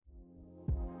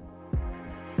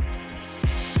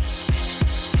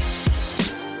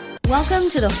Welcome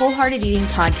to the Wholehearted Eating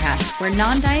Podcast, where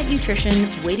non-diet nutrition,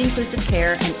 weight-inclusive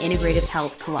care, and integrative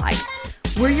health collide.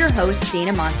 We're your hosts,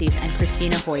 Dana Montes and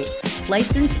Christina Hoyt,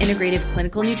 licensed integrative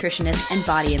clinical nutritionists and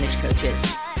body image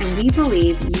coaches. And we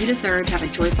believe you deserve to have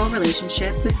a joyful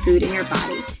relationship with food in your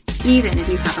body, even if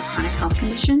you have a chronic health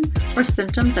condition or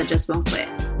symptoms that just won't quit.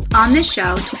 On this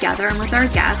show, together and with our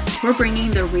guests, we're bringing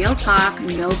the real talk,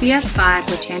 no BS vibe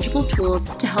with tangible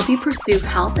tools to help you pursue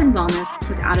health and wellness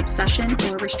without obsession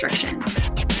or restriction.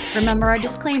 Remember our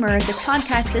disclaimer, this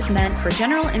podcast is meant for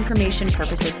general information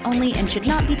purposes only and should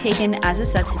not be taken as a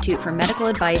substitute for medical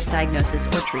advice, diagnosis,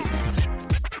 or treatment.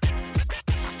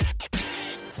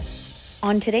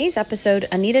 On today's episode,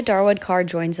 Anita Dharwadkar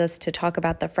joins us to talk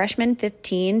about the freshman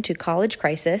 15 to college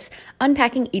crisis,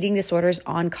 unpacking eating disorders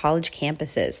on college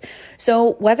campuses.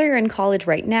 So whether you're in college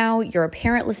right now, you're a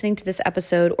parent listening to this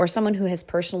episode, or someone who has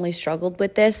personally struggled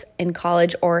with this in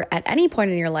college or at any point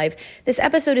in your life, this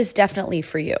episode is definitely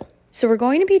for you. So we're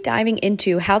going to be diving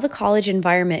into how the college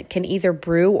environment can either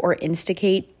brew or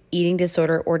instigate eating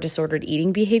disorder or disordered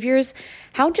eating behaviors,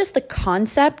 how just the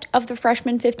concept of the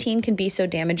freshman 15 can be so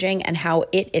damaging, and how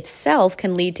it itself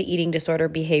can lead to eating disorder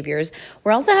behaviors.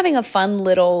 We're also having a fun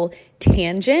little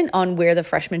tangent on where the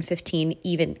freshman 15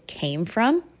 even came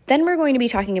from. Then we're going to be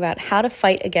talking about how to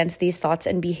fight against these thoughts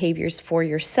and behaviors for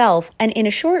yourself. And in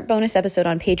a short bonus episode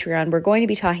on Patreon, we're going to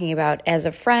be talking about, as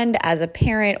a friend, as a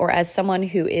parent, or as someone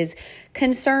who is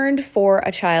concerned for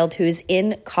a child who is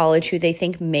in college who they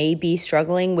think may be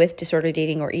struggling with disordered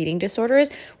eating or eating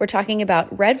disorders. We're talking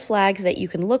about red flags that you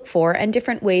can look for and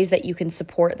different ways that you can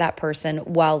support that person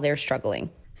while they're struggling.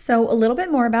 So a little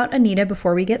bit more about Anita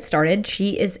before we get started.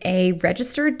 She is a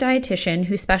registered dietitian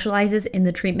who specializes in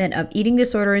the treatment of eating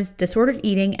disorders, disordered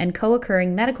eating, and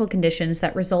co-occurring medical conditions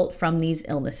that result from these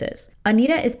illnesses.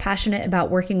 Anita is passionate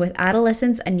about working with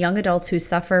adolescents and young adults who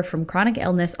suffer from chronic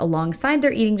illness alongside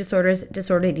their eating disorders,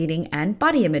 disordered eating, and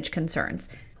body image concerns.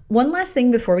 One last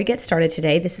thing before we get started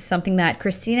today. This is something that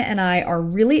Christina and I are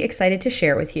really excited to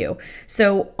share with you.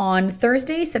 So on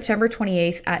Thursday, September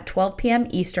 28th at 12 p.m.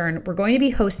 Eastern, we're going to be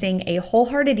hosting a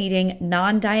wholehearted eating,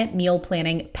 non-diet meal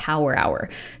planning power hour.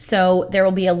 So there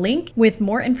will be a link with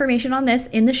more information on this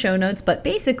in the show notes, but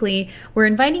basically we're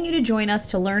inviting you to join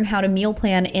us to learn how to meal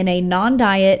plan in a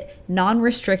non-diet,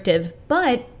 non-restrictive,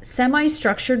 but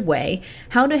semi-structured way,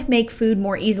 how to make food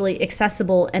more easily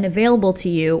accessible and available to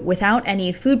you without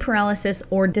any food paralysis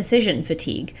or decision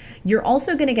fatigue. You're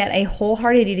also going to get a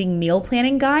wholehearted eating meal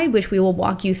planning guide, which we will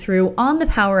walk you through on the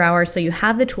power hour so you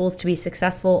have the tools to be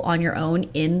successful on your own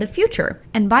in the future.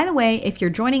 And by the way, if you're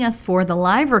joining us for the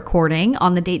live recording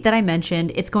on the date that I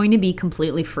mentioned, it's going to be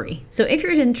completely free. So if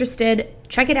you're interested,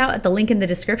 check it out at the link in the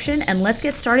description, and let's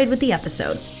get started with the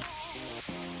episode.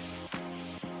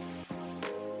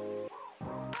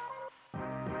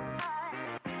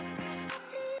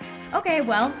 Okay,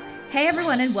 well, hey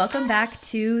everyone, and welcome back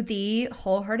to the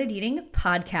Wholehearted Eating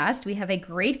Podcast. We have a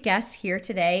great guest here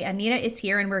today. Anita is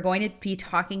here, and we're going to be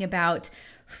talking about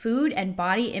food and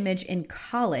body image in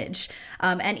college.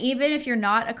 And even if you're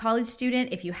not a college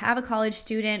student, if you have a college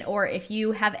student, or if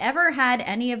you have ever had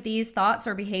any of these thoughts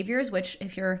or behaviors, which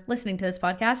if you're listening to this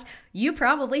podcast, you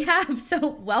probably have. So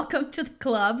welcome to the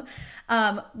club.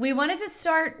 We wanted to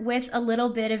start with a little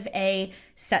bit of a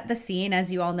set the scene,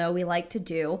 as you all know we like to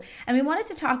do. And we wanted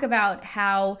to talk about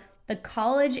how the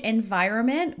college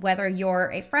environment, whether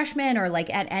you're a freshman or like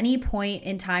at any point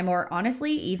in time, or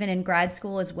honestly, even in grad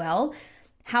school as well,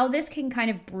 how this can kind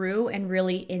of brew and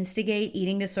really instigate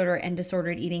eating disorder and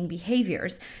disordered eating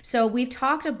behaviors. So we've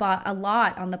talked about a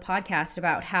lot on the podcast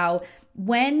about how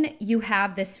when you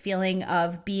have this feeling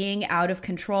of being out of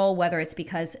control, whether it's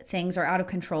because things are out of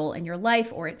control in your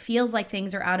life or it feels like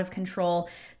things are out of control,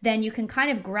 then you can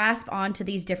kind of grasp onto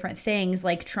these different things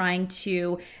like trying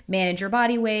to manage your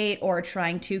body weight or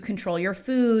trying to control your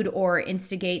food or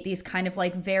instigate these kind of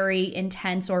like very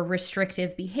intense or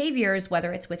restrictive behaviors,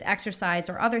 whether it's with exercise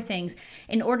or other things,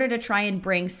 in order to try and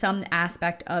bring some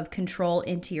aspect of control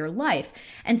into your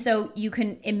life. And so you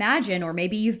can imagine, or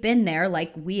maybe you've been there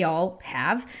like we all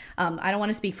have. I don't want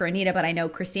to speak for Anita, but I know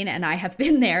Christina and I have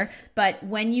been there. But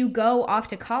when you go off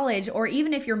to college, or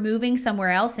even if you're moving somewhere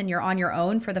else and you're on your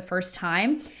own for the first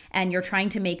time and you're trying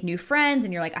to make new friends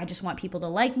and you're like, I just want people to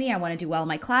like me. I want to do well in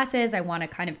my classes. I want to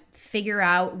kind of figure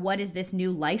out what is this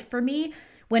new life for me.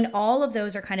 When all of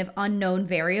those are kind of unknown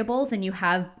variables and you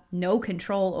have no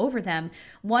control over them,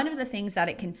 one of the things that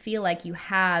it can feel like you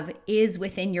have is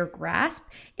within your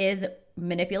grasp is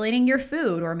manipulating your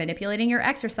food or manipulating your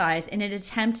exercise in an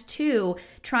attempt to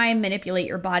try and manipulate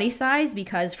your body size,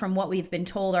 because from what we've been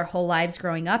told our whole lives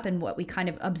growing up and what we kind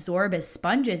of absorb as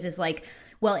sponges is like,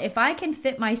 well, if I can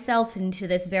fit myself into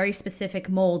this very specific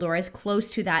mold or as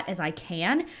close to that as I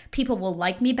can, people will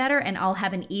like me better and I'll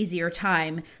have an easier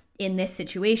time in this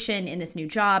situation, in this new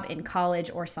job, in college,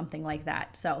 or something like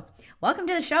that. So welcome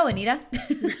to the show, Anita.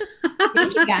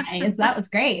 Thank you guys. That was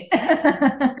great.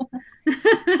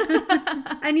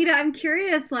 Anita, I'm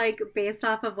curious, like, based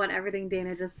off of what everything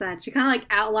Dana just said, she kind of like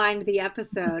outlined the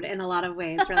episode in a lot of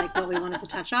ways for like what we wanted to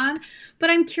touch on. But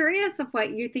I'm curious of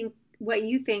what you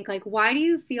think, like, why do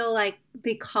you feel like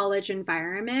the college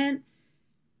environment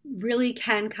really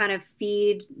can kind of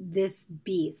feed this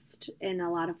beast in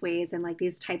a lot of ways, and like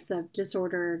these types of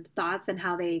disordered thoughts and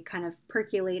how they kind of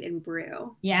percolate and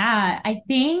brew? Yeah, I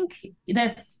think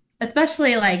this,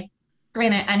 especially like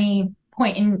granted any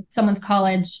point in someone's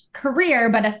college career,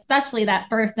 but especially that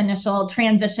first initial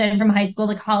transition from high school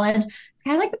to college, it's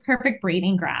kind of like the perfect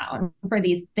breeding ground for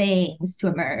these things to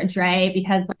emerge, right?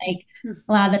 Because like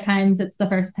a lot of the times it's the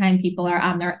first time people are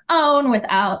on their own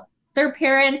without their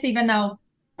parents, even though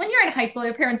when you're in high school,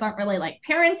 your parents aren't really like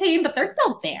parenting, but they're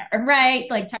still there, right?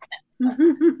 Like so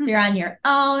you're on your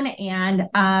own,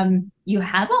 and you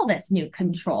have all this new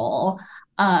control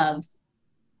of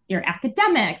your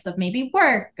academics, of maybe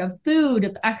work, of food,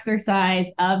 of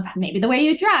exercise, of maybe the way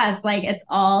you dress. Like it's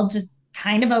all just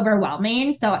kind of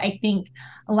overwhelming. So I think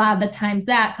a lot of the times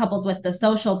that coupled with the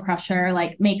social pressure,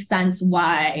 like makes sense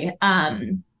why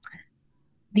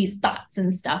these thoughts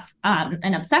and stuff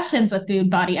and obsessions with food,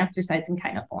 body, exercise can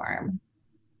kind of form.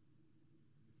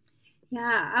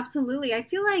 Yeah, absolutely. I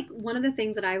feel like one of the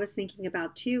things that I was thinking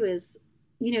about too is,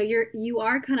 you know, you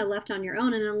are kind of left on your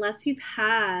own, and unless you've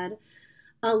had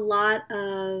a lot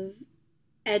of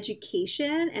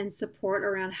education and support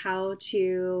around how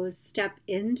to step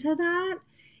into that,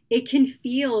 it can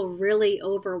feel really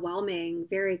overwhelming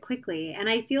very quickly. And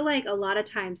I feel like a lot of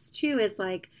times too is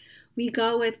like, we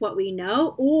go with what we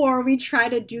know, or we try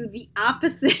to do the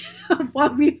opposite of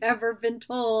what we've ever been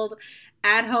told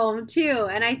at home too.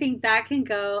 And I think that can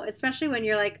go, especially when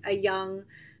you're like a young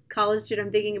college student.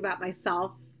 I'm thinking about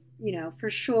myself, you know, for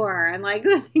sure. And like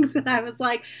the things that I was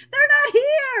like, they're not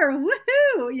here,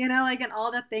 woohoo, you know, like, and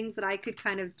all the things that I could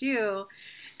kind of do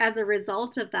as a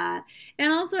result of that.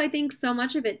 And also I think so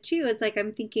much of it too, it's like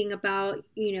I'm thinking about,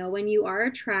 you know, when you are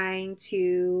trying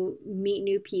to meet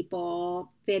new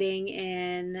people, fitting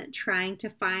in, trying to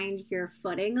find your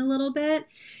footing a little bit,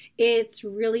 it's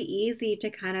really easy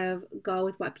to kind of go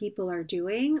with what people are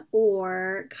doing,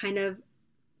 or kind of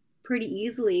pretty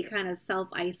easily kind of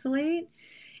self-isolate.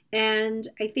 And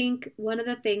I think one of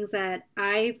the things that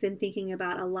I've been thinking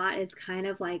about a lot is kind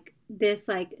of like this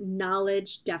like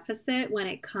knowledge deficit when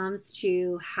it comes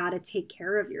to how to take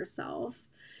care of yourself.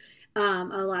 A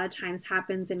lot of times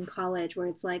happens in college where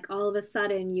it's like all of a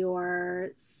sudden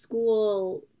your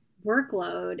school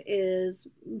workload is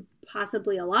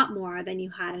possibly a lot more than you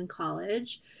had in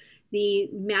college. The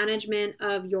management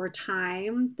of your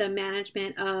time, the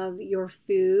management of your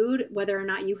food, whether or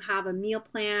not you have a meal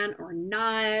plan or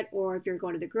not, or if you're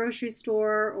going to the grocery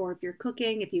store, or if you're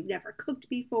cooking, if you've never cooked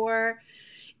before,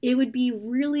 it would be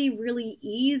really, really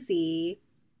easy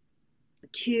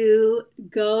to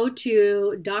go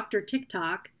to Dr.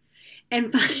 TikTok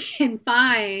and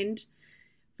find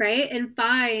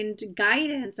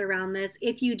guidance around this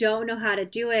if you don't know how to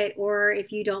do it, or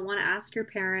if you don't want to ask your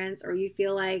parents, or you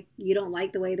feel like you don't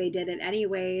like the way they did it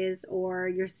anyways, or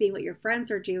you're seeing what your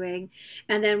friends are doing.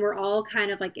 And then we're all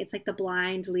kind of like, it's like the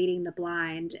blind leading the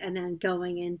blind, and then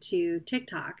going into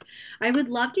TikTok. I would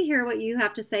love to hear what you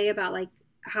have to say about like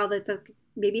how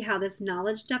maybe how this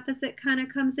knowledge deficit kind of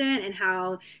comes in, and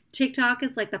how TikTok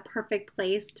is like the perfect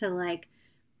place to like,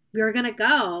 you're going to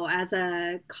go as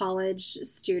a college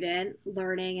student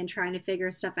learning and trying to figure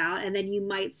stuff out. And then you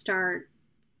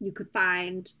could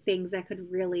find things that could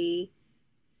really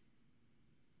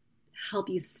help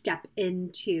you step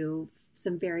into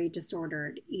some very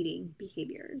disordered eating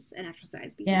behaviors and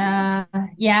exercise behaviors.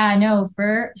 Yeah, no,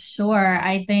 for sure.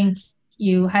 I think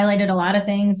you highlighted a lot of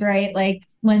things, right? Like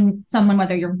when someone,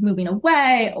 whether you're moving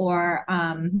away or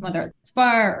whether it's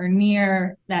far or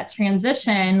near, that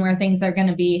transition where things are going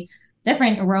to be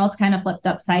different, your world's kind of flipped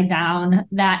upside down.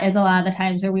 That is a lot of the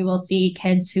times where we will see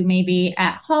kids who maybe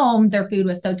at home, their food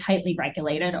was so tightly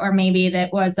regulated, or maybe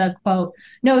that was a quote,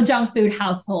 no junk food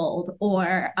household,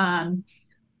 or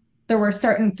there were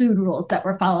certain food rules that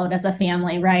were followed as a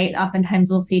family, right? Oftentimes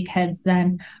we'll see kids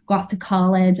then go off to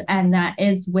college, and that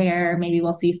is where maybe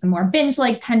we'll see some more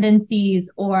binge-like tendencies,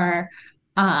 or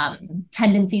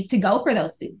tendencies to go for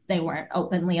those foods they weren't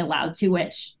openly allowed to,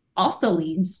 which also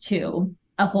leads to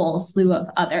a whole slew of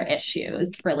other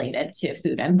issues related to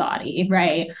food and body,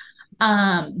 right?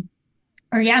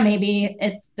 Or yeah, maybe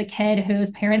it's the kid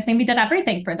whose parents maybe did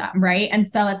everything for them, right? And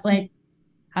so it's like,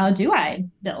 how do I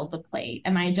build a plate?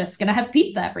 Am I just going to have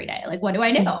pizza every day? Like, what do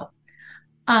I do?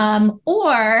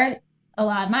 Or a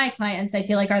lot of my clients, I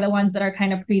feel like, are the ones that are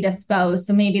kind of predisposed.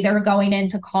 So maybe they're going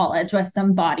into college with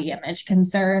some body image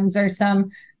concerns or some,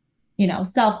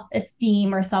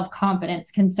 self-esteem or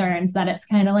self-confidence concerns, that it's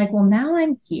kind of like, well, now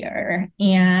I'm here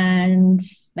and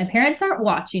my parents aren't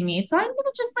watching me, so I'm going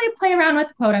to just like play around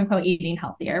with quote unquote eating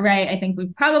healthier, right? I think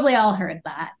we've probably all heard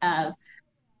that of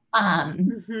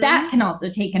that can also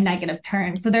take a negative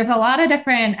turn. So there's a lot of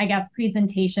different, I guess,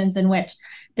 presentations in which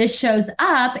this shows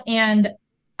up. And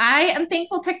I am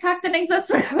thankful TikTok didn't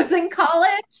exist when I was in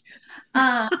college.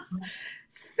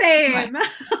 Same.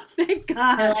 Thank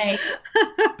God. Like,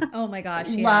 oh my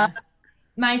gosh. Love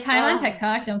my time on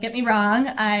TikTok. Don't get me wrong.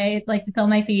 I like to fill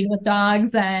my feed with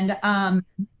dogs and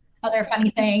other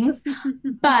funny things.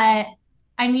 But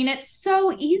I mean, it's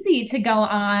so easy to go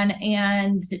on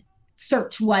and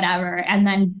search whatever and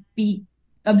then be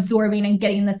absorbing and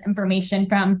getting this information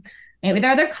from maybe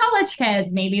they're other college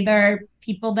kids, maybe they're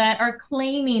people that are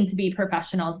claiming to be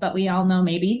professionals, but we all know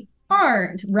maybe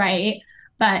aren't, right?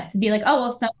 But to be like, oh,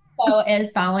 well, so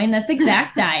is following this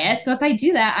exact diet, so if I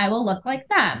do that, I will look like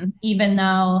them, even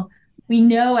though we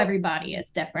know everybody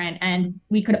is different and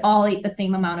we could all eat the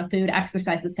same amount of food,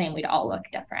 exercise the same, we'd all look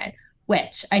different,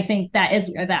 which I think that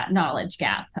is where that knowledge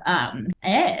gap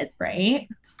is, right?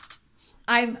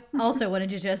 I also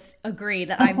wanted to just agree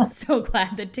that I'm so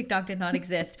glad that TikTok did not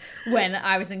exist when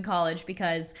I was in college,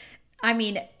 because I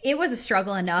mean, it was a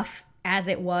struggle enough as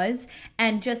it was.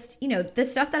 And just, the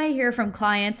stuff that I hear from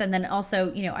clients, and then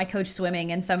also, I coach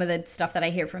swimming, and some of the stuff that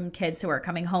I hear from kids who are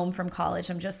coming home from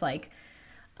college, I'm just like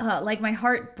my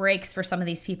heart breaks for some of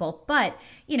these people. But,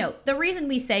 the reason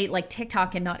we say like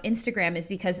TikTok and not Instagram is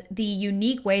because the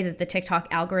unique way that the TikTok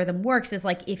algorithm works is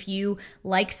like, if you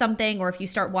like something or if you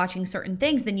start watching certain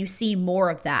things, then you see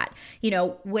more of that,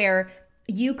 where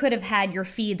you could have had your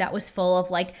feed that was full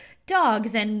of like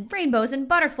dogs and rainbows and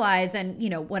butterflies and,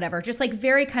 whatever, just like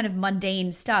very kind of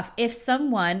mundane stuff. If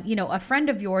someone, a friend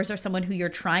of yours or someone who you're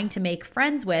trying to make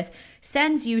friends with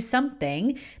sends you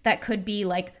something that could be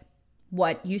like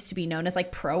what used to be known as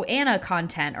like pro Anna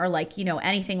content or like,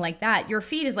 anything like that, your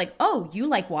feed is like, oh, you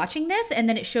like watching this? And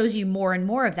then it shows you more and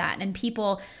more of that. And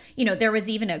people, there was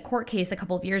even a court case a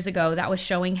couple of years ago that was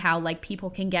showing how like people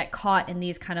can get caught in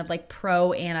these kind of like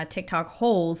pro Anna TikTok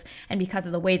holes. And because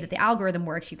of the way that the algorithm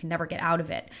works, you can never get out of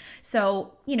it.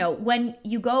 So, when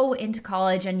you go into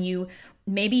college and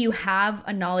maybe you have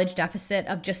a knowledge deficit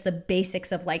of just the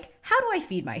basics of like, how do I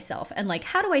feed myself? And like,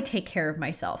 how do I take care of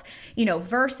myself?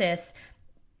 Versus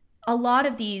a lot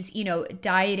of these,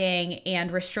 dieting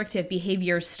and restrictive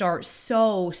behaviors start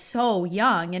so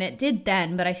young, and it did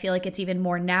then, but I feel like it's even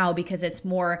more now because it's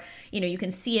more, you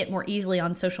can see it more easily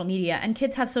on social media, and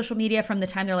kids have social media from the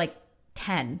time they're like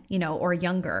 10, or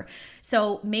younger.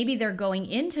 So maybe they're going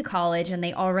into college and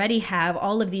they already have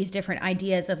all of these different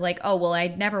ideas of like, oh, well, I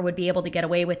never would be able to get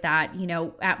away with that,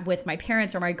 with my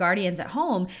parents or my guardians at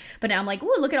home. But now I'm like,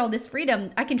 ooh, look at all this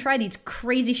freedom. I can try these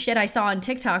crazy shit I saw on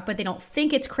TikTok, but they don't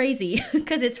think it's crazy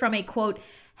because it's from a quote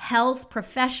health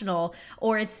professional,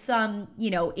 or it's some,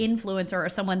 influencer or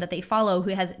someone that they follow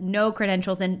who has no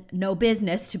credentials and no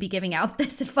business to be giving out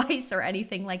this advice or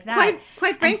anything like that.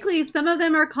 Quite frankly, some of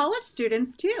them are college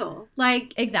students too.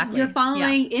 Like, exactly, you're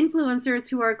following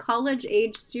influencers who are college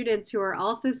age students who are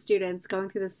also students going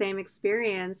through the same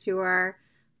experience, who are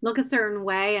look a certain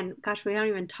way. And gosh, we haven't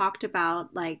even talked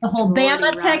about like the whole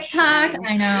Bama TikTok.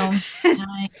 I know.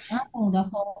 The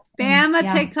whole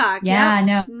Bama TikTok. Yeah, I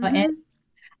know. Mm-hmm.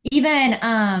 Even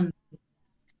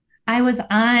I was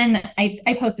on,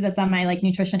 I posted this on my like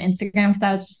nutrition Instagram because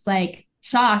I was just like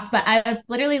shocked, but I was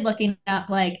literally looking up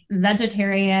like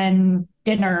vegetarian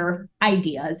dinner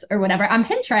ideas or whatever on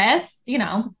Pinterest,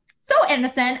 so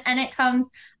innocent. And it comes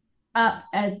up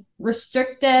as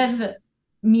restrictive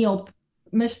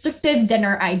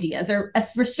dinner ideas or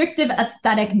restrictive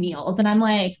aesthetic meals. And I'm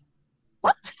like,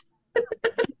 what?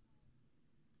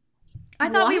 I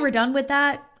thought we were done with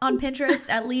that on Pinterest,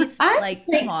 at least. Like,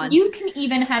 come on. You can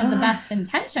even have the best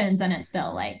intentions and it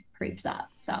still like creeps up.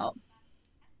 So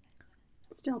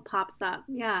it still pops up.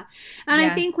 Yeah. And I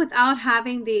think without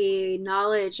having the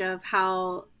knowledge of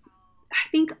how, I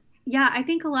think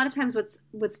a lot of times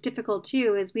what's difficult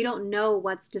too is we don't know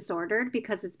what's disordered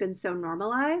because it's been so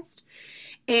normalized.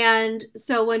 And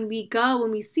so when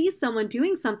we see someone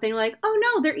doing something, we're like, oh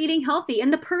no, they're eating healthy.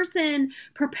 And the person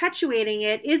perpetuating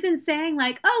it isn't saying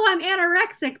like, oh, I'm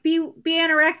anorexic, be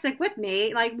anorexic with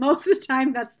me. Like most of the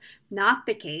time that's not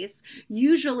the case.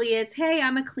 Usually it's, hey,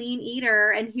 I'm a clean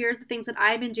eater and here's the things that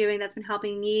I've been doing that's been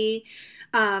helping me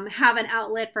have an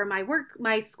outlet for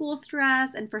my school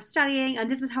stress and for studying.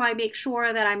 And this is how I make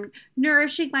sure that I'm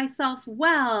nourishing myself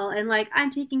well. And like, I'm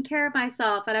taking care of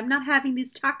myself and I'm not having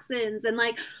these toxins and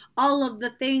like all of the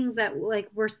things that like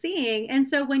we're seeing. And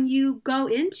so when you go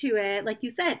into it, like you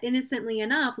said, innocently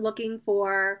enough, looking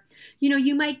for,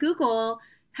 you might Google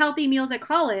healthy meals at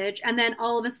college, and then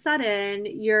all of a sudden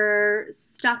you're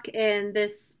stuck in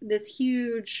this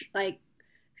huge like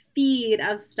feed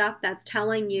of stuff that's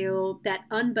telling you that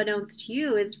unbeknownst to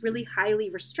you is really highly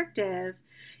restrictive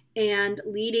and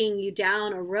leading you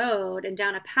down a road and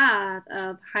down a path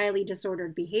of highly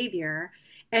disordered behavior.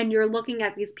 And you're looking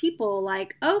at these people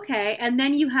like, okay, and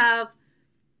then you have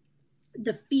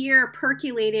the fear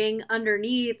percolating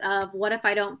underneath of what if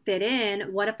I don't fit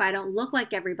in? What if I don't look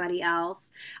like everybody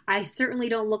else? I certainly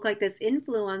don't look like this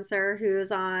influencer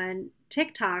who's on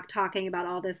TikTok talking about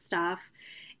all this stuff.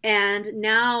 And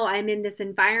now I'm in this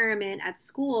environment at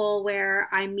school where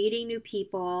I'm meeting new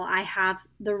people. I have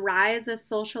the rise of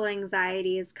social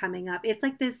anxiety is coming up. It's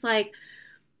like this, like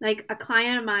a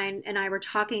client of mine and I were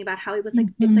talking about how it was like,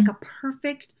 it's like a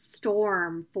perfect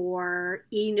storm for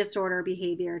eating disorder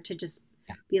behavior to just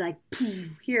be like,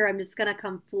 here, I'm just going to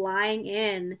come flying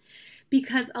in.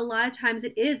 Because a lot of times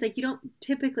it is like, you don't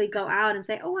typically go out and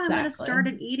say, oh, I'm going to start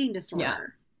an eating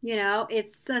disorder. Yeah.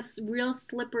 It's a real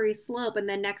slippery slope. And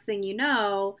then next thing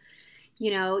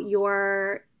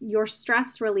your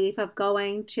stress relief of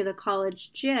going to the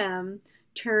college gym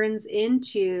turns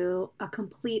into a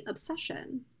complete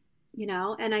obsession,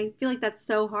 and I feel like that's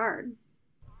so hard.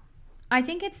 I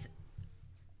think it's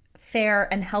fair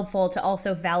and helpful to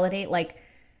also validate, like,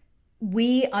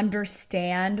 we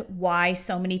understand why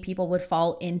so many people would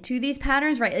fall into these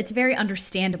patterns, right? It's very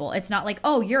understandable. It's not like,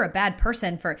 oh, you're a bad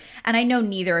person and I know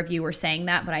neither of you were saying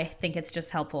that, but I think it's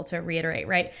just helpful to reiterate,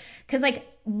 right? Because like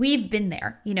we've been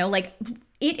there, like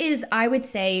it is, I would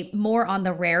say, more on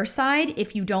the rare side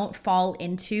if you don't fall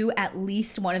into at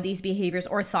least one of these behaviors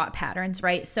or thought patterns,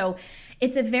 right? So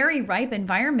it's a very ripe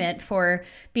environment for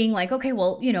being like, okay,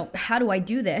 well, how do I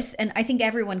do this? And I think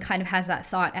everyone kind of has that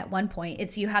thought at one point.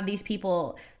 It's you have these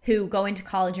people who go into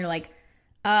college and you're like,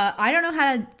 I don't know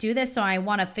how to do this, so I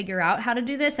want to figure out how to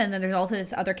do this. And then there's also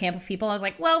this other camp of people. I was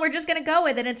like, well, we're just going to go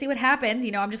with it and see what happens.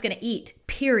 I'm just going to eat,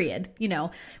 period.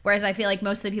 Whereas I feel like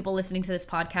most of the people listening to this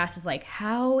podcast is like,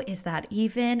 how is that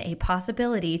even a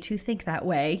possibility to think that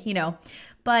way?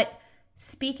 But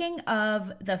speaking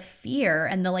of the fear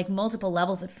and the like multiple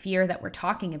levels of fear that we're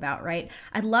talking about, right?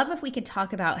 I'd love if we could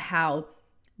talk about how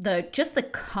the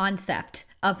concept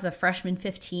of the freshman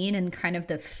 15 and kind of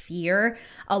the fear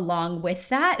along with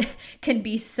that can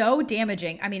be so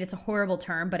damaging. I mean, it's a horrible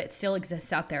term, but it still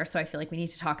exists out there. So I feel like we need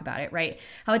to talk about it, right?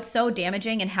 How it's so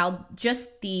damaging and how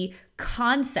just the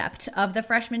concept of the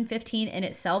freshman 15 in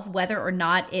itself, whether or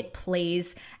not it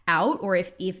plays out or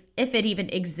if it even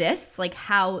exists, like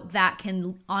how that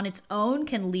can on its own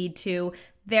can lead to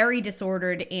very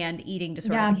disordered and eating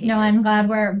disorder behaviors. No, I'm glad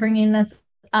we're bringing this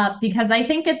up because I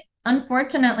think it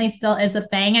unfortunately still is a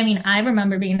thing. I mean, I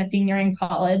remember being a senior in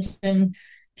college and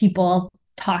people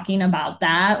talking about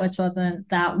that, which wasn't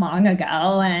that long ago.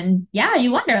 And yeah,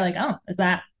 you wonder like, oh, is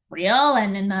that real?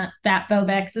 And in the fat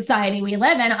phobic society we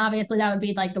live in, obviously that would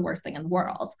be like the worst thing in the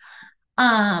world.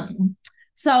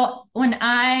 So when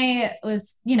I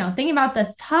was, thinking about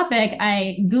this topic,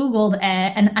 I Googled it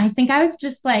and I think I was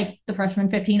just like the freshman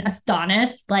 15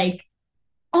 astonished, like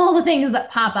all the things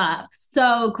that pop up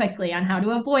so quickly on how to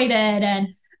avoid it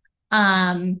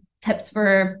and tips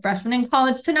for freshmen in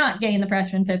college to not gain the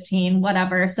freshman 15,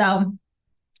 whatever. So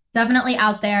definitely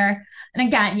out there. And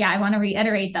again, yeah, I want to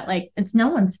reiterate that like, it's no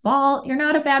one's fault. You're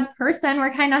not a bad person.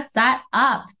 We're kind of set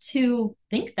up to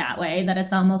think that way, that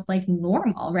it's almost like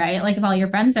normal, right? Like if all your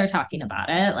friends are talking about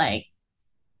it, like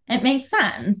it makes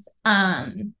sense.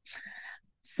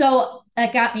 So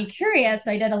that got me curious.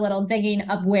 I did a little digging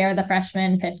of where the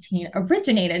freshman 15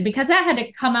 originated because that had to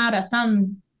come out of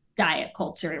some diet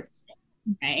culture,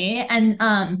 right? And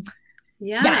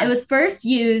it was first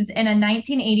used in a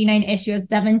 1989 issue of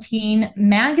 17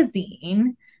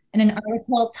 magazine in an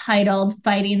article titled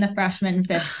 "Fighting the Freshman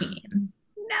 15."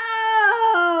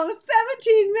 No,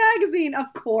 17 magazine,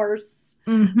 of course,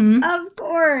 of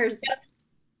course. Yep.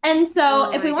 And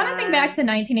so if we want to think back to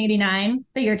 1989,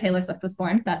 the year Taylor Swift was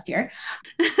born, best year.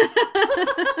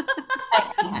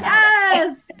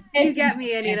 Yes! You get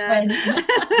me, Anita.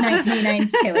 1989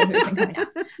 Taylor version coming out.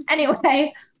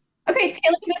 Anyway, okay,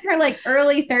 Taylor's in her like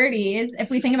early 30s. If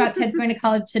we think about kids going to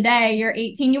college today, you're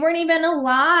 18. You weren't even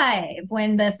alive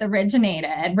when this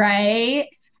originated, right?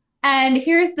 And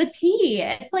here's the tea.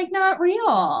 It's like not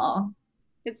real.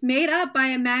 It's made up by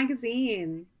a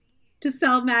magazine to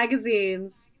sell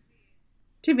magazines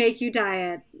to make you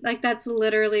diet. Like, that's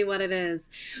literally what it is.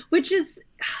 Which is,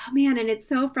 oh man, and it's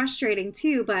so frustrating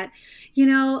too. But, you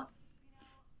know,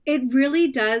 it really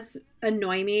does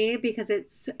annoy me because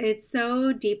it's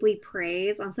so deeply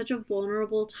preys on such a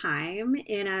vulnerable time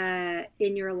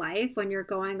in your life when you're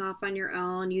going off on your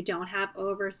own. You don't have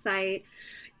oversight.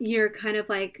 You're kind of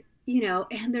like, you know,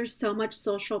 and there's so much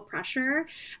social pressure.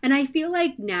 And I feel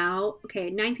like now,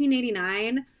 okay,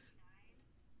 1989,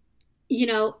 you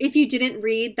know, if you didn't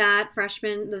read that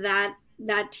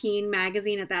that teen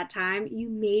magazine at that time, you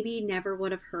maybe never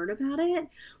would have heard about it.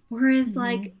 Whereas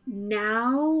like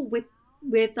now with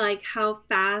like how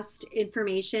fast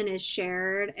information is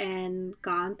shared and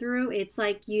gone through, it's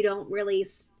like you don't really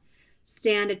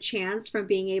stand a chance from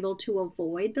being able to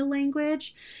avoid the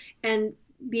language and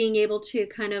being able to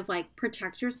kind of like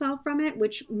protect yourself from it,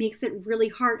 which makes it really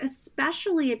hard,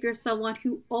 especially if you're someone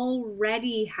who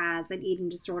already has an eating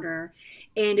disorder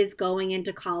and is going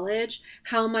into college.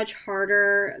 How much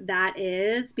harder that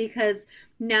is, because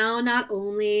now not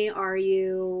only are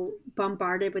you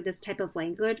bombarded with this type of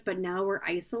language, but now we're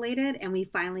isolated and we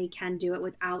finally can do it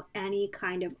without any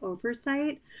kind of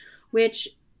oversight, which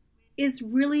is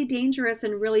really dangerous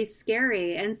and really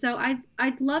scary. And so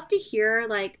I'd love to hear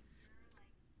like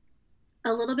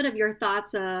a little bit of your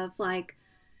thoughts of like,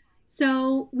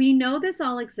 so we know this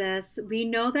all exists. We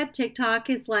know that TikTok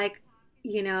is like,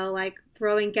 you know, like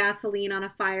throwing gasoline on a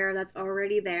fire that's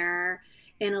already there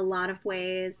in a lot of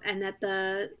ways, and that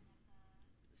the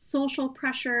social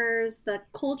pressures, the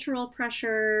cultural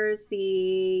pressures, the,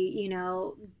 you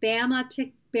know,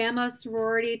 Bama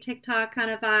sorority TikTok kind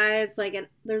of vibes, like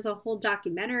there's a whole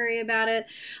documentary about it,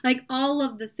 like all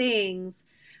of the things.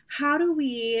 How do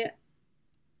we,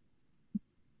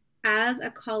 as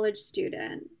a college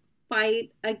student,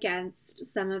 fight against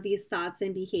some of these thoughts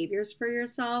and behaviors for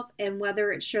yourself, and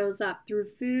whether it shows up through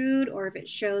food or if it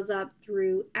shows up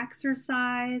through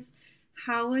exercise?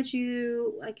 How do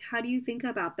you think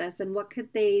about this, and what could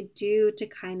they do to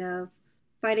kind of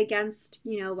fight against,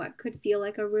 you know, what could feel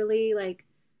like a really like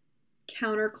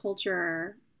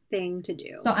counterculture thing to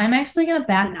do? So I'm actually going to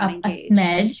back up a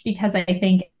smidge because I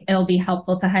think it'll be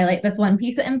helpful to highlight this one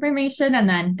piece of information and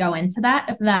then go into that,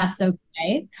 if that's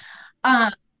okay.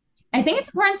 I think it's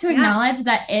important to acknowledge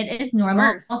that it is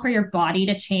normal for your body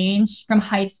to change from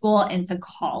high school into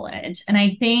college. And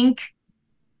I think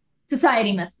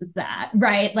society misses that,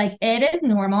 right? Like it is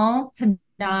normal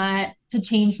to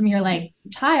change from your like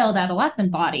child,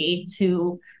 adolescent body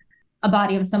to a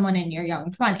body of someone in your young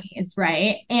 20s,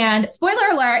 right? And spoiler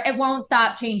alert, it won't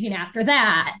stop changing after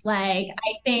that. Like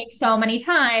I think so many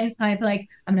times clients are like,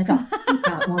 I'm an adult,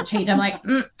 it won't change. I'm like,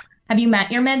 have you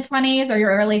met your mid-20s or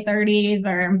your early 30s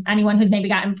or anyone who's maybe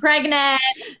gotten pregnant?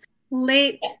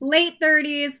 Late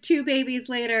 30s, 2 babies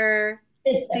later.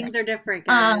 Things are different,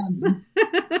 guys.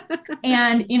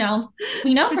 And, you know,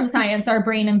 we know from science our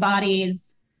brain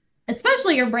embodies,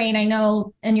 especially your brain, I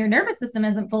know, and your nervous system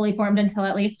isn't fully formed until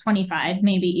at least 25,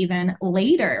 maybe even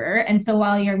later. And so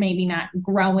while you're maybe not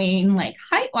growing like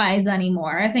height-wise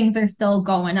anymore, things are still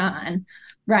going on,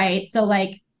 right? So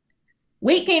like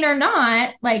weight gain or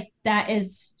not, like that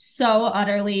is so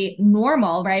utterly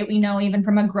normal, right? We know even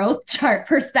from a growth chart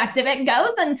perspective, it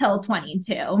goes until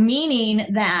 22, meaning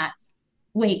that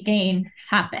weight gain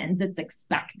happens. It's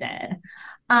expected.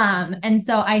 And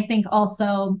so I think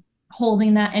also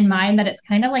holding that in mind, that it's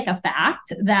kind of like a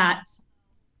fact that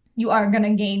you are going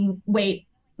to gain weight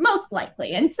most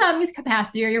likely in some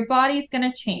capacity, or your body's going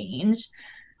to change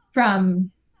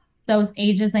from those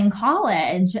ages in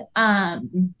college.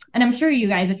 And I'm sure you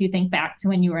guys, if you think back to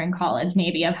when you were in college,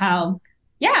 maybe of how,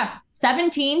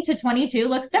 17 to 22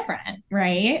 looks different,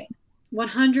 right?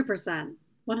 100%.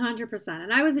 100%.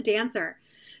 And I was a dancer.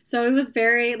 So it was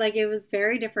very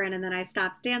different. And then I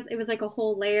stopped dancing. It was like a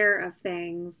whole layer of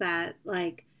things that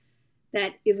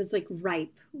it was like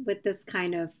ripe with this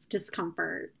kind of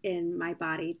discomfort in my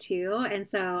body too. And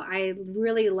so I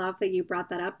really love that you brought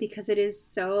that up, because it is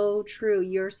so true.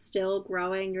 You're still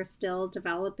growing, you're still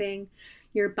developing,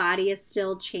 your body is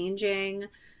still changing.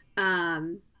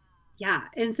 And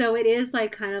so it is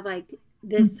like kind of like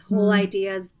this whole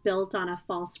idea is built on a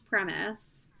false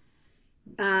premise.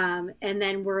 And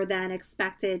then we're then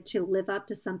expected to live up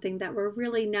to something that we're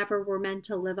really never were meant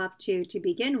to live up to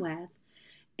begin with.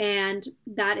 And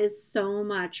that is so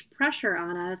much pressure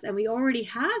on us. And we already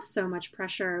have so much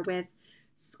pressure with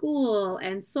school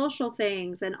and social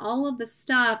things and all of the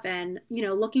stuff, and, you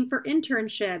know, looking for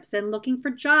internships and looking for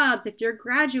jobs if you're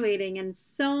graduating, and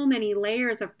so many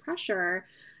layers of pressure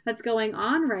that's going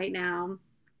on right now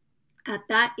at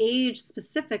that age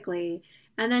specifically.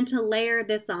 And then to layer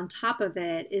this on top of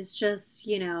it is just,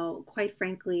 you know, quite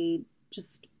frankly,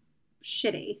 just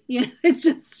shitty. You know, it's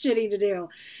just shitty to do.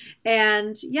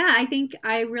 And yeah, I think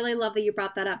I really love that you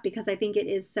brought that up, because I think it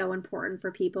is so important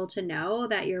for people to know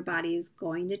that your body is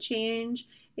going to change.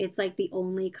 It's like the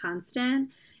only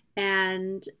constant.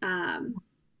 And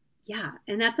yeah,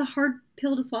 and that's a hard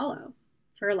pill to swallow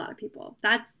for a lot of people.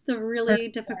 That's the really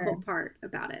difficult part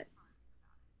about it.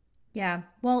 Yeah.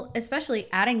 Well, especially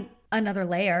adding another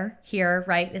layer here,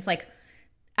 right, is like,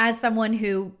 as someone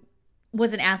who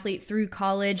was an athlete through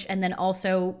college and then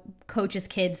also coaches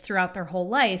kids throughout their whole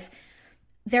life,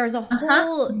 there's a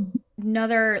whole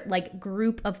another like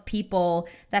group of people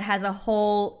that has a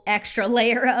whole extra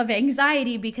layer of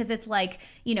anxiety, because it's like,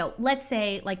 you know, let's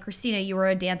say like Christina, you were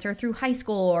a dancer through high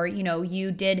school, or, you know,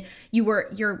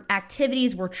 your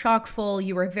activities were chock full,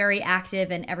 you were very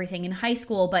active and everything in high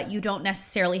school, but you don't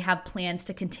necessarily have plans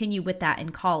to continue with that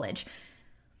in college.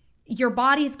 Your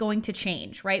body's going to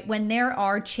change, right? When there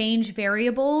are change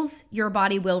variables, your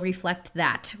body will reflect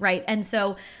that, right? And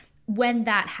so when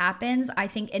that happens, I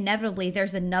think inevitably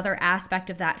there's another aspect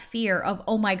of that fear of,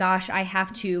 oh my gosh, I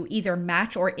have to either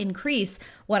match or increase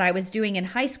what I was doing in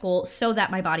high school so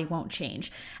that my body won't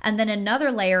change. And then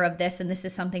another layer of this, and this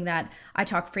is something that I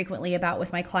talk frequently about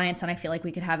with my clients, and I feel like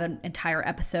we could have an entire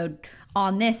episode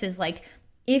on this, is like,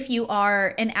 if you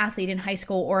are an athlete in high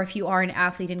school, or if you are an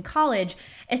athlete in college,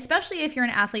 especially if you're an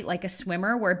athlete like a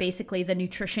swimmer, where basically the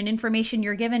nutrition information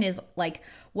you're given is like,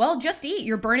 well, just eat,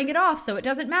 you're burning it off, so it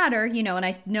doesn't matter, you know, and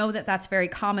I know that that's very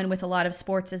common with a lot of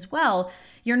sports as well.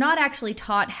 You're not actually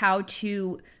taught how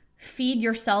to feed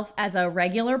yourself as a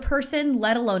regular person,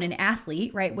 let alone an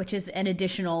athlete, right? Which is an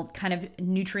additional kind of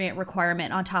nutrient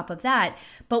requirement on top of that.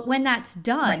 But when that's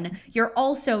done, you're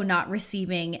also not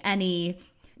receiving any,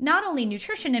 not only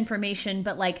nutrition information,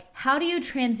 but like, how do you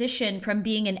transition from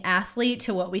being an athlete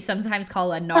to what we sometimes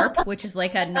call a NARP, which is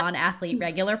like a non-athlete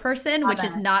regular person, which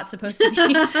is not supposed to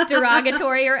be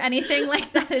derogatory or anything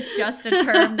like that. It's just a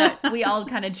term that we all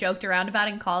kind of joked around about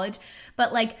in college.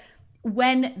 But like,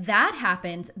 when that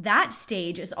happens, that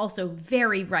stage is also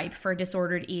very ripe for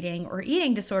disordered eating or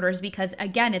eating disorders, because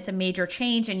again, it's a major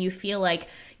change and you feel like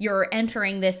you're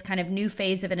entering this kind of new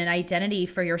phase of an identity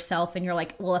for yourself. And you're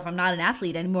like, well, if I'm not an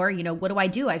athlete anymore, you know, what do I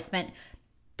do? I've spent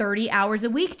 30 hours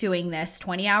a week doing this,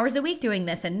 20 hours a week doing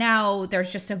this, and now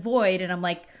there's just a void. And I'm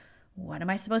like, what am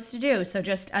I supposed to do? So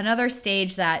just another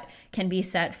stage that can be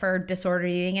set for disordered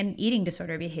eating and eating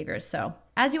disorder behaviors. So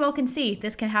as you all can see,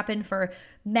 this can happen for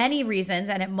many reasons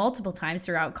and at multiple times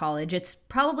throughout college. It's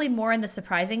probably more on the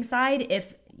surprising side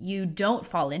if you don't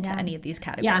fall into any of these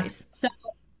categories. So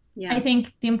I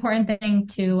think the important thing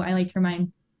too, I like to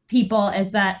remind people,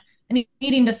 is that an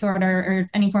eating disorder or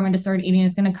any form of disordered eating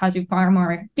is going to cause you far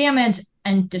more damage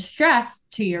and distress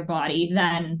to your body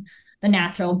than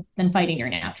fighting your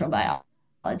natural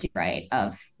biology, right?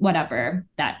 Of whatever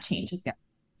that change is going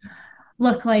to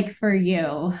look like for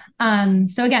you.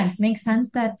 So again, makes sense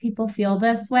that people feel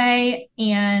this way.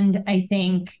 And I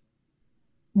think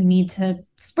we need to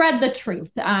spread the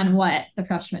truth on what the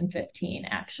freshman 15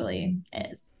 actually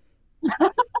is.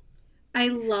 I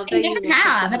love that you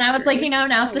have. And I was like, you know,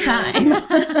 now's the time.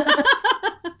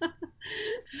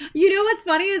 You know what's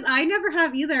funny is I never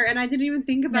have either, and I didn't even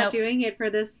think about doing it for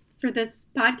this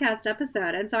podcast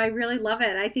episode, and so I really love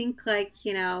it. I think, like,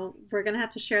 you know, we're gonna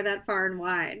have to share that far and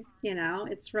wide. You know,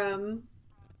 it's from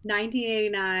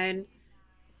 1989,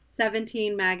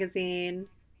 17 magazine,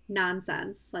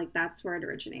 nonsense. Like, that's where it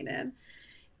originated.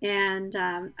 And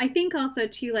I think also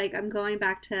too, like, I'm going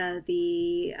back to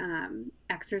the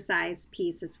exercise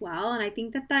piece as well, and I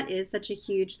think that is such a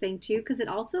huge thing too, because it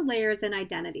also layers in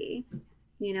identity.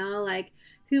 You know, like,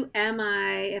 who am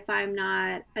I if I'm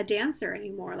not a dancer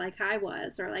anymore like I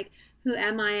was? Or like, who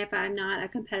am I if I'm not a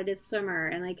competitive swimmer?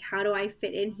 And like, how do I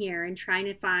fit in here, and trying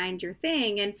to find your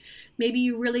thing? And maybe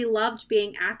you really loved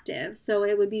being active, so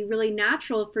it would be really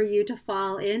natural for you to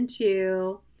fall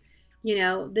into, you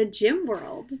know, the gym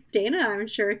world. Dana, I'm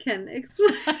sure, can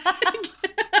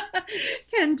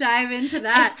can dive into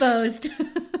that. Exposed.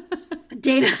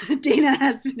 Dana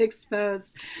has been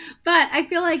exposed, but I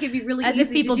feel like it'd be really as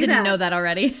easy if people to do didn't that. know that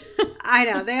already. I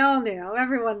know, they all knew,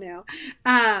 everyone knew.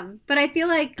 But I feel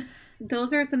like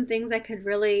those are some things that could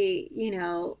really, you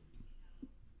know,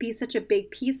 be such a big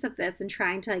piece of this and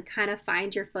trying to like kind of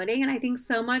find your footing. And I think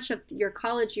so much of your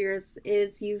college years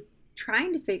is you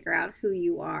trying to figure out who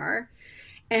you are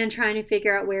and trying to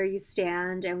figure out where you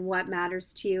stand and what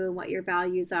matters to you and what your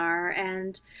values are.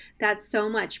 And that's so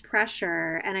much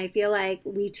pressure. And I feel like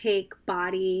we take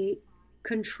body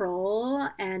control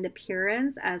and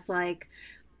appearance as like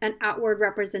an outward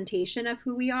representation of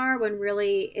who we are, when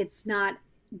really it's not,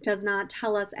 does not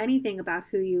tell us anything about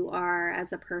who you are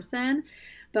as a person.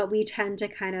 But we tend to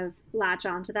kind of latch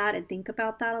onto that and think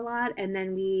about that a lot. And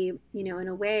then we, you know, in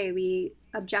a way we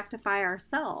objectify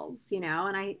ourselves, you know,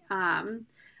 and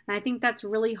I think that's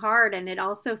really hard. And it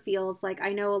also feels like,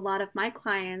 I know a lot of my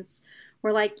clients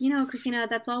were like, you know, Christina,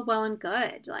 that's all well and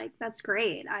good. Like, that's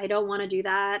great. I don't want to do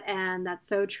that. And that's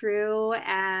so true.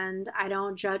 And I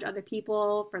don't judge other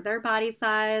people for their body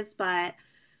size, but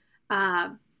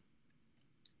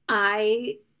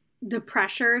the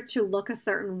pressure to look a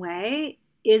certain way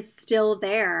is still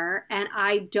there, and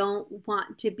I don't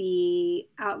want to be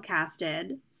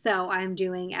outcasted. So I'm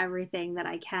doing everything that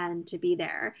I can to be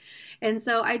there. And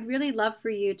so I'd really love for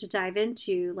you to dive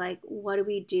into, like, what do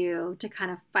we do to kind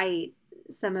of fight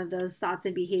some of those thoughts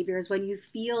and behaviors when you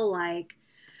feel like,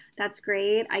 that's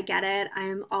great, I get it,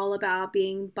 I'm all about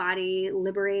being body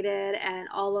liberated and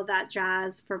all of that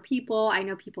jazz for people. I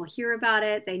know people hear about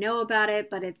it, they know about it,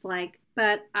 but it's like,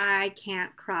 but I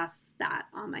can't cross that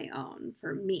on my own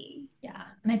for me. Yeah.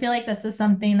 And I feel like this is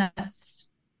something that's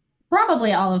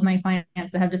probably all of my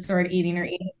clients that have disordered eating or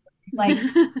eating like,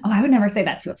 oh, I would never say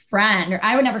that to a friend, or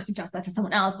I would never suggest that to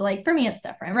someone else. But like, for me, it's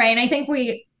different. Right. And I think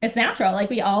it's natural. Like,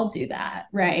 we all do that.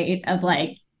 Right. Of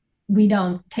like, we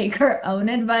don't take our own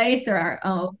advice or our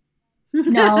own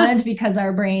knowledge because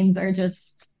our brains are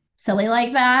just silly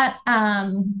like that.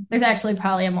 There's actually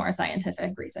probably a more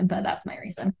scientific reason, but that's my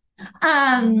reason.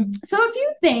 So a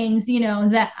few things, you know,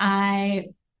 that I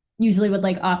usually would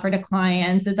like offer to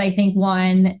clients is, I think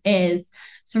one is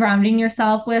surrounding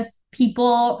yourself with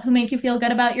people who make you feel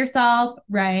good about yourself,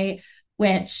 right?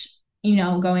 Which, you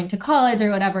know, going to college or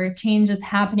whatever, change is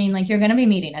happening. Like, you're going to be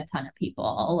meeting a ton of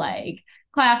people, like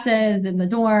classes in the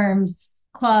dorms,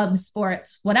 clubs,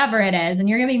 sports, whatever it is. And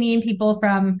you're going to be meeting people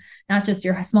from not just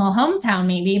your small hometown,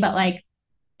 maybe, but like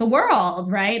the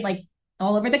world, right? Like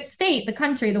all over the state, the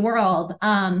country, the world.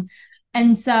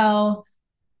 And so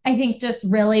I think just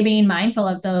really being mindful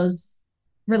of those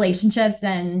relationships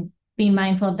and being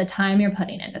mindful of the time you're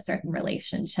putting into certain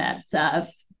relationships, of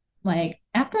like,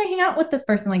 after I hang out with this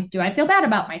person, like, do I feel bad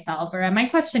about myself, or am I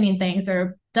questioning things,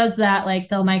 or does that like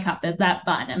fill my cup? Is that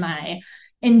fun? Am I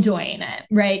enjoying it?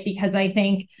 Right. Because I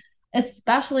think,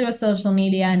 especially with social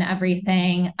media and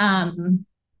everything,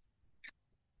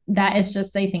 that is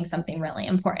just, I think, something really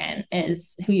important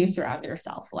is who you surround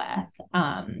yourself with.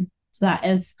 So that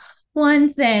is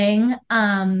one thing.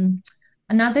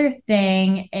 Another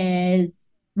thing is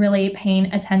really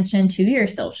paying attention to your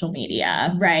social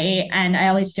media, right? And I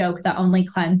always joke the only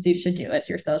cleanse you should do is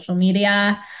your social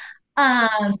media.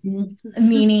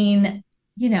 Meaning,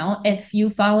 you know, if you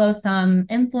follow some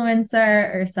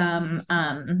influencer or some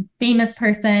famous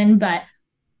person, but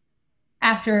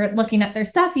after looking at their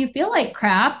stuff, you feel like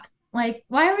crap, like,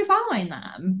 why are we following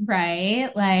them,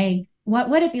 right? Like, what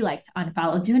would it be like to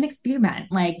unfollow? Do an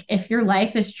experiment. Like, if your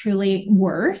life is truly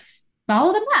worse,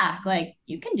 follow them back. Like,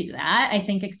 you can do that. I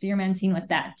think experimenting with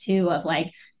that too, of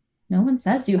like, no one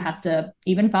says you have to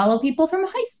even follow people from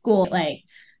high school. Like,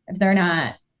 if they're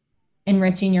not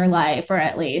enriching your life, or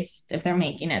at least if they're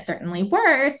making it certainly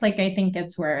worse, like, I think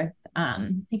it's worth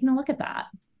taking a look at that.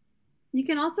 You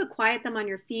can also quiet them on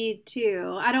your feed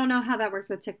too. I don't know how that works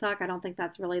with TikTok. I don't think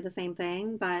that's really the same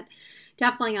thing, but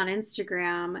definitely on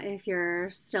Instagram, if you're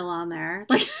still on there,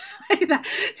 like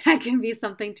that can be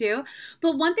something too.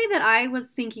 But one thing that I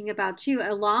was thinking about too,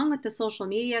 along with the social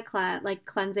media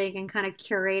cleansing and kind of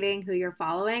curating who you're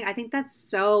following, I think that's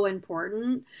so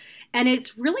important. And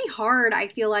it's really hard, I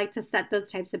feel like, to set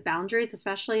those types of boundaries,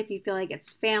 especially if you feel like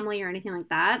it's family or anything like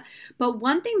that. But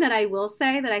one thing that I will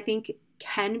say that I think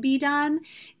can be done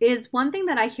is one thing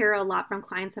that I hear a lot from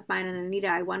clients of mine, and Anita,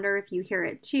 I wonder if you hear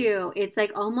it too. It's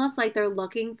like almost like they're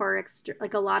looking for,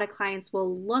 like a lot of clients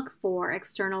will look for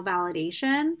external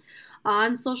validation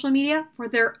on social media for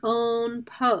their own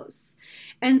posts.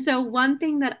 And so one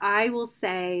thing that I will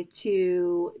say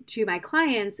to my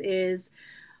clients is,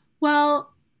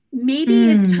 well, maybe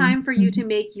it's time for you to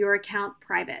make your account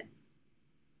private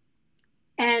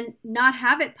and not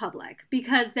have it public,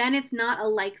 because then it's not a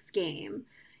likes game.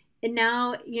 And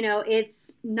now, you know,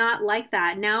 it's not like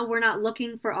that. Now we're not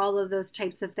looking for all of those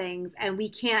types of things, and we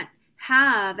can't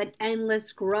have an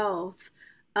endless growth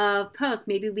of posts.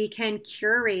 Maybe we can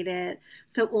curate it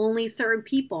so only certain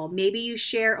people, maybe you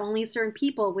share only certain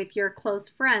people with your close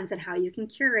friends, and how you can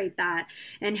curate that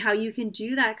and how you can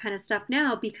do that kind of stuff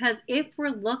now. Because if we're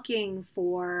looking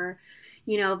for,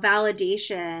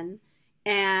 validation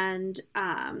and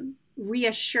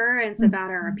reassurance about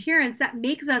our appearance, that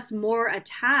makes us more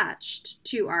attached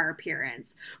to our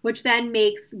appearance, which then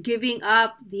makes giving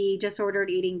up the disordered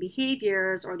eating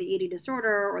behaviors or the eating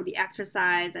disorder or the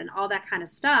exercise and all that kind of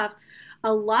stuff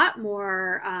a lot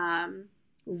more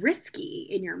risky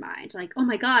in your mind. Like, oh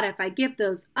my God, if I give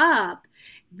those up,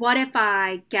 what if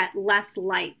I get less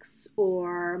likes,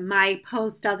 or my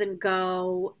post doesn't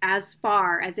go as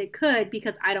far as it could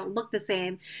because I don't look the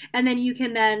same? And then you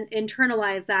can then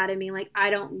internalize that and be like, I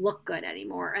don't look good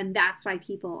anymore, and that's why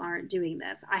people aren't doing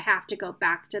this. I have to go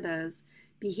back to those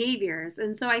behaviors.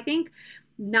 And so I think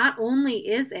not only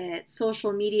is it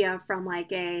social media from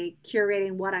like a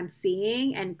curating what I'm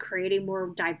seeing and creating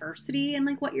more diversity in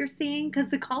like what you're seeing, because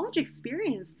the college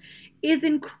experience is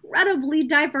incredibly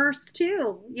diverse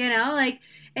too,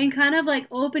 and kind of like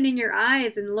opening your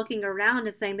eyes and looking around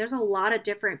and saying there's a lot of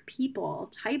different people,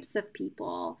 types of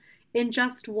people in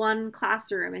just one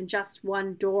classroom, in just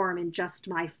one dorm, in just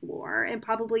my floor, and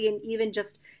probably even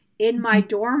just in my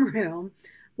dorm room,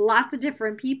 lots of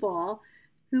different people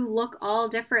who look all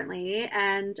differently.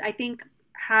 And I think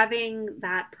having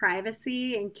that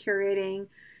privacy and curating,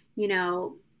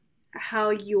 how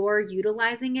you're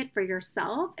utilizing it for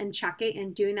yourself and checking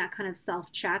and doing that kind of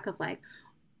self-check of like,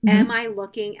 am I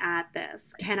looking at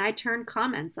this? Can I turn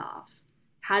comments off?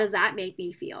 How does that make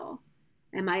me feel?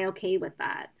 Am I okay with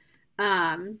that?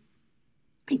 And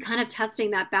kind of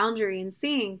testing that boundary and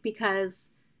seeing,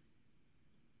 because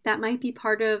that might be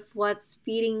part of what's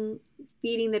feeding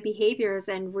the behaviors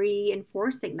and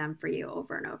reinforcing them for you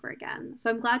over and over again. So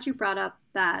I'm glad you brought up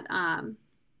that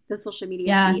the social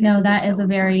media feed. Feed. No, that is a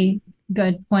very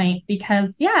good point,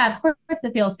 because of course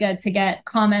it feels good to get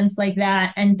comments like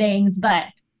that and things, but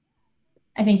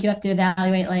I think you have to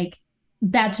evaluate, like,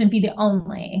 that shouldn't be the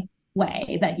only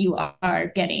way that you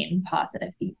are getting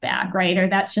positive feedback, right? Or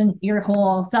that shouldn't, your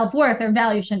whole self-worth or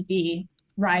value shouldn't be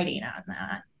riding on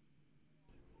that.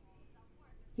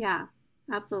 Yeah,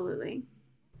 absolutely.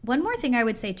 One more thing I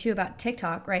would say too about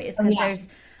TikTok, right, is because there's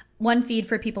one feed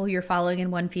for people who you're following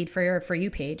and one feed for your For You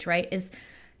page, right, is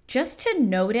just to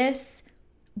notice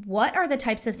what are the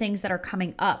types of things that are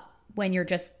coming up when you're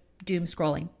just doom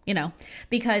scrolling,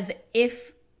 because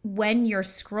when you're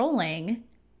scrolling,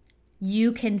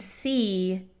 you can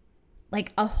see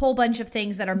like a whole bunch of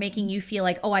things that are making you feel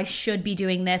like, oh, I should be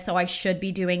doing this, oh, I should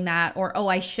be doing that, or oh,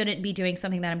 I shouldn't be doing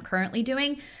something that I'm currently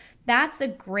doing. That's a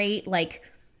great like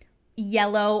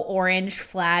yellow orange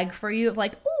flag for you of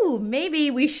like, ooh, maybe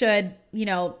we should,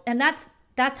 and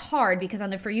that's hard because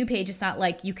on the For You page, it's not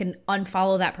like you can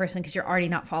unfollow that person because you're already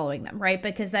not following them, right?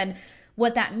 Because then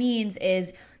what that means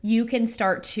is you can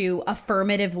start to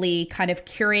affirmatively kind of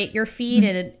curate your feed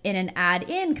in an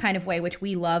add-in kind of way, which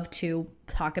we love to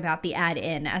talk about the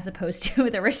add-in as opposed to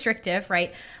the restrictive,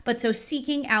 right? But so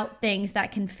seeking out things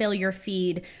that can fill your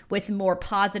feed with more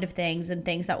positive things and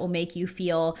things that will make you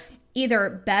feel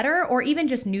either better or even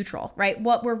just neutral, right?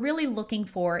 What we're really looking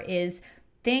for is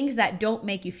things that don't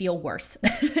make you feel worse.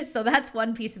 So that's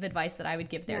one piece of advice that I would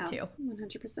give there too.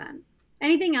 100%.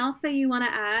 Anything else that you want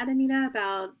to add, Anita,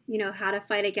 about, how to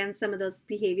fight against some of those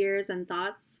behaviors and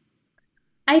thoughts?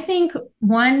 I think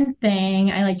one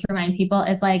thing I like to remind people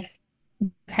is like,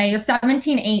 okay, you're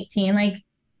 17, 18, like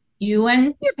you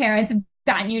and your parents have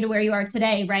gotten you to where you are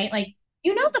today, right? Like,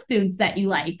 the foods that you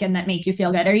like and that make you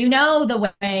feel good, or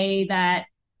the way that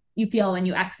you feel when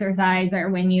you exercise or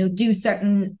when you do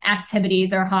certain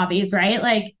activities or hobbies, right?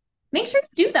 Like, make sure to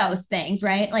do those things,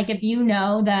 right? Like, if you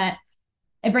know that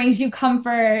it brings you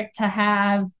comfort to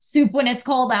have soup when it's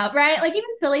cold out, right? Like,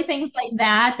 even silly things like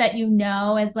that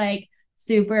is like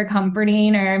super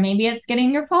comforting, or maybe it's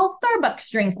getting your fall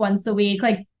Starbucks drink once a week,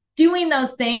 like doing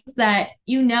those things that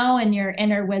in your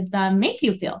inner wisdom make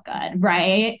you feel good,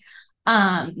 right?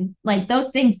 Like, those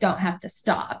things don't have to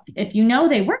stop. If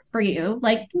they work for you,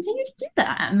 like, continue to do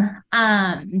them.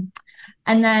 And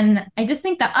then I just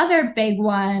think the other big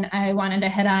one I wanted to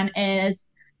hit on is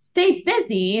stay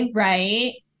busy,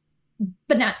 right?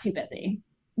 But not too busy,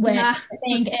 which I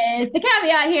think is the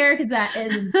caveat here, because that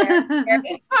is very,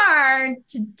 very hard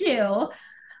to do.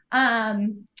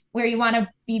 Where you want to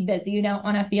be busy, you don't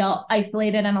want to feel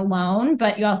isolated and alone,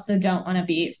 but you also don't want to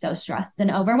be so stressed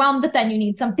and overwhelmed that then you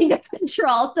need something to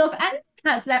control. So if anyone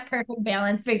has that perfect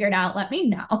balance figured out, let me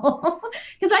know,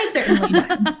 because I certainly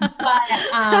don't. But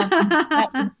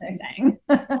that's the thing.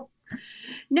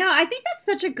 No, I think that's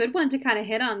such a good one to kind of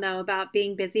hit on, though, about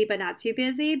being busy but not too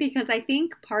busy, because I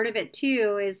think part of it,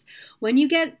 too, is when you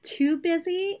get too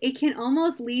busy, it can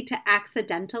almost lead to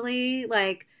accidentally,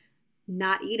 like,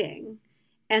 not eating.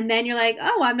 And then you're like,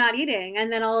 oh, I'm not eating.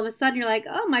 And then all of a sudden you're like,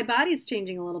 oh, my body's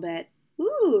changing a little bit.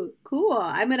 Ooh, cool.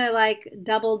 I'm going to like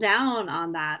double down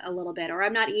on that a little bit, or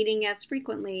I'm not eating as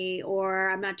frequently, or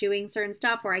I'm not doing certain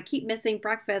stuff, or I keep missing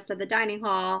breakfast at the dining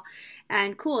hall,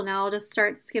 and cool, now I'll just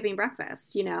start skipping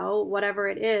breakfast, whatever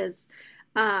it is.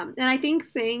 And I think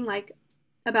saying like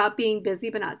about being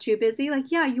busy but not too busy,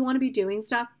 like, yeah, you want to be doing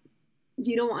stuff.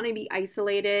 You don't want to be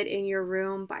isolated in your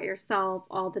room by yourself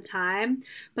all the time,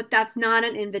 but that's not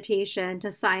an invitation to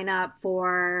sign up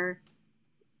for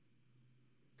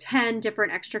 10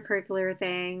 different extracurricular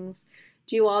things,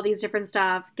 do all these different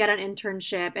stuff, get an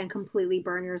internship, and completely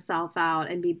burn yourself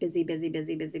out and be busy,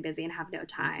 and have no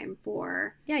time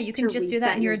for. Yeah, you can just do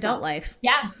that in your adult life.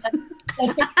 Yeah.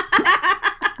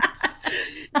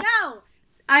 No,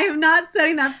 I am not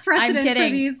setting that precedent for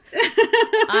these.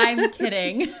 I'm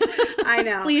kidding. I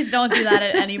know. Please don't do that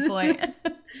at any point.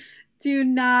 Do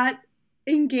not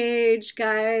engage,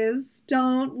 guys.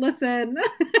 Don't listen.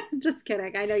 Just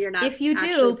kidding. I know you're not. If you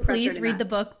do, please read the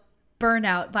book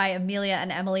Burnout by Amelia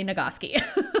and Emily Nagoski.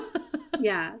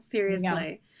 Yeah,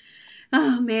 seriously.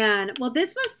 Oh, man. Well,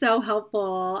 this was so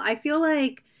helpful. I feel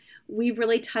like we've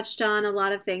really touched on a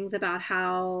lot of things about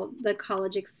how the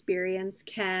college experience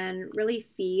can really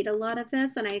feed a lot of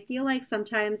this. And I feel like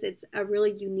sometimes it's a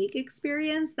really unique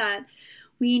experience that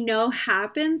we know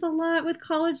happens a lot with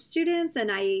college students, and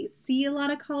I see a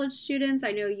lot of college students.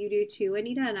 I know you do too,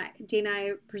 Anita, and Dana,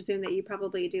 I presume that you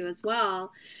probably do as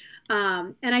well.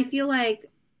 And I feel like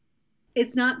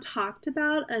it's not talked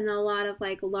about in a lot of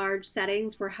like large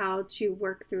settings for how to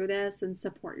work through this and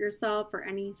support yourself or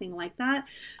anything like that.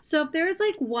 So if there's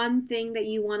like one thing that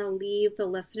you want to leave the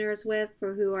listeners with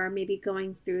for who are maybe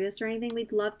going through this or anything,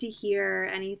 we'd love to hear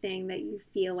anything that you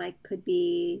feel like could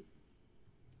be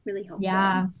really helpful.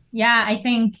 Yeah. I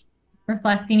think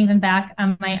reflecting even back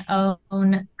on my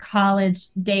own college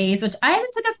days, which I even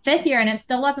took a 5th year and it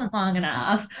still wasn't long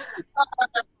enough.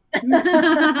 So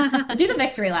do the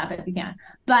victory lap if you can.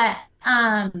 But,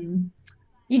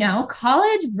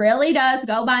 college really does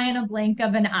go by in a blink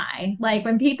of an eye. Like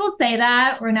when people say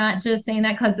that, we're not just saying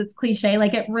that because it's cliche.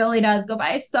 Like it really does go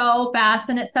by so fast.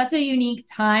 And it's such a unique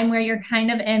time where you're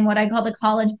kind of in what I call the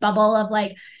college bubble of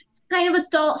like, it's kind of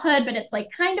adulthood, but it's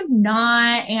like kind of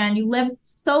not. And you live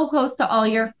so close to all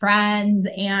your friends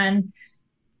and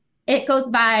it goes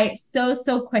by so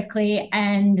quickly.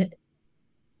 And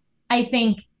I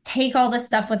think take all this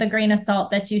stuff with a grain of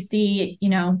salt that you see,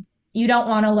 you don't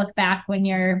want to look back when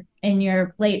you're in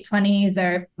your late 20s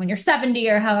or when you're 70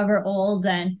 or however old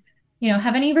and,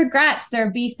 have any regrets or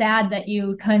be sad that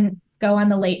you couldn't go on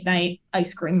the late night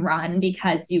ice cream run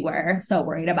because you were so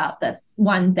worried about this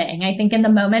one thing. I think in the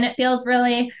moment it feels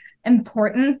really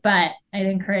important, but I'd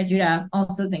encourage you to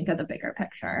also think of the bigger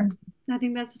picture. I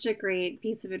think that's such a great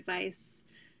piece of advice.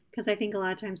 Because I think a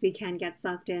lot of times we can get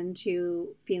sucked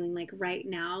into feeling like right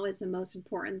now is the most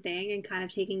important thing and kind of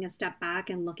taking a step back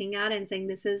and looking at it and saying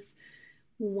this is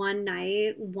one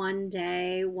night, one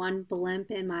day, one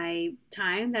blimp in my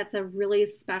time. That's a really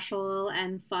special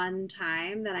and fun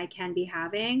time that I can be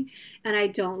having. And I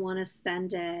don't want to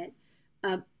spend it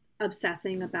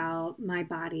obsessing about my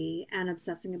body and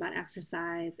obsessing about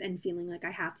exercise and feeling like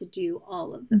I have to do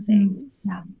all of the things.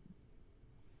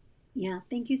 Yeah.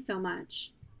 Thank you so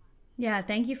much. Yeah,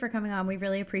 thank you for coming on. We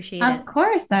really appreciate it. Of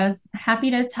course. I was happy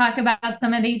to talk about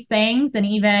some of these things and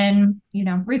even,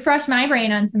 refresh my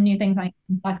brain on some new things I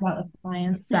can talk about with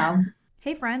clients. So,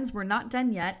 hey friends, we're not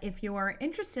done yet. If you are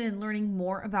interested in learning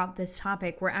more about this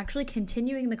topic, we're actually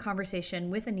continuing the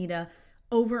conversation with Anita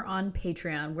over on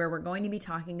Patreon, where we're going to be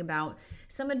talking about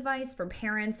some advice for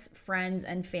parents, friends,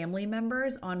 and family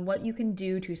members on what you can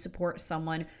do to support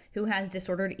someone who has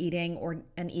disordered eating or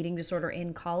an eating disorder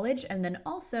in college. And then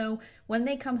also when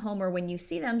they come home or when you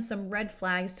see them, some red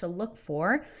flags to look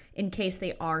for in case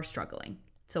they are struggling.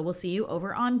 So we'll see you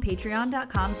over on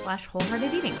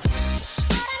patreon.com/wholeheartedeating.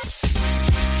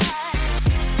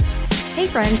 Hey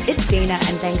friends, it's Dana,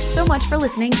 and thanks so much for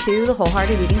listening to the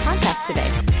Wholehearted Eating Podcast today.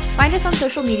 Find us on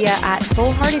social media at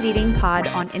Wholehearted Eating Pod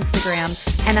on Instagram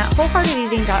and at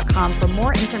wholeheartedeating.com for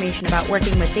more information about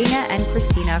working with Dana and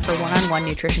Christina for one-on-one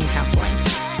nutrition counseling.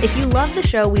 If you love the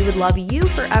show, we would love you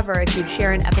forever if you'd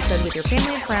share an episode with your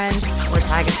family and friends, or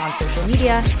tag us on social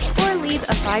media, or leave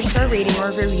a 5-star rating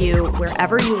or review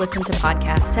wherever you listen to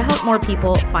podcasts to help more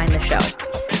people find the show.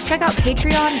 check out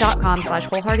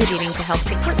patreon.com/wholeheartedeating to help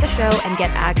support the show and get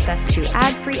access to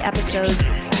ad-free episodes,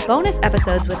 bonus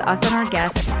episodes with us and our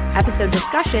guests, episode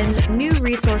discussions, new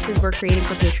resources we're creating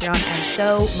for Patreon, and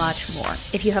so much more.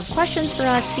 If you have questions for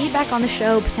us, feedback on the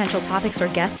show, potential topics or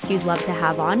guests you'd love to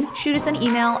have on, shoot us an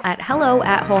email at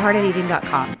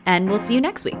hello@wholeheartedeating.com, and we'll see you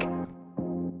next week.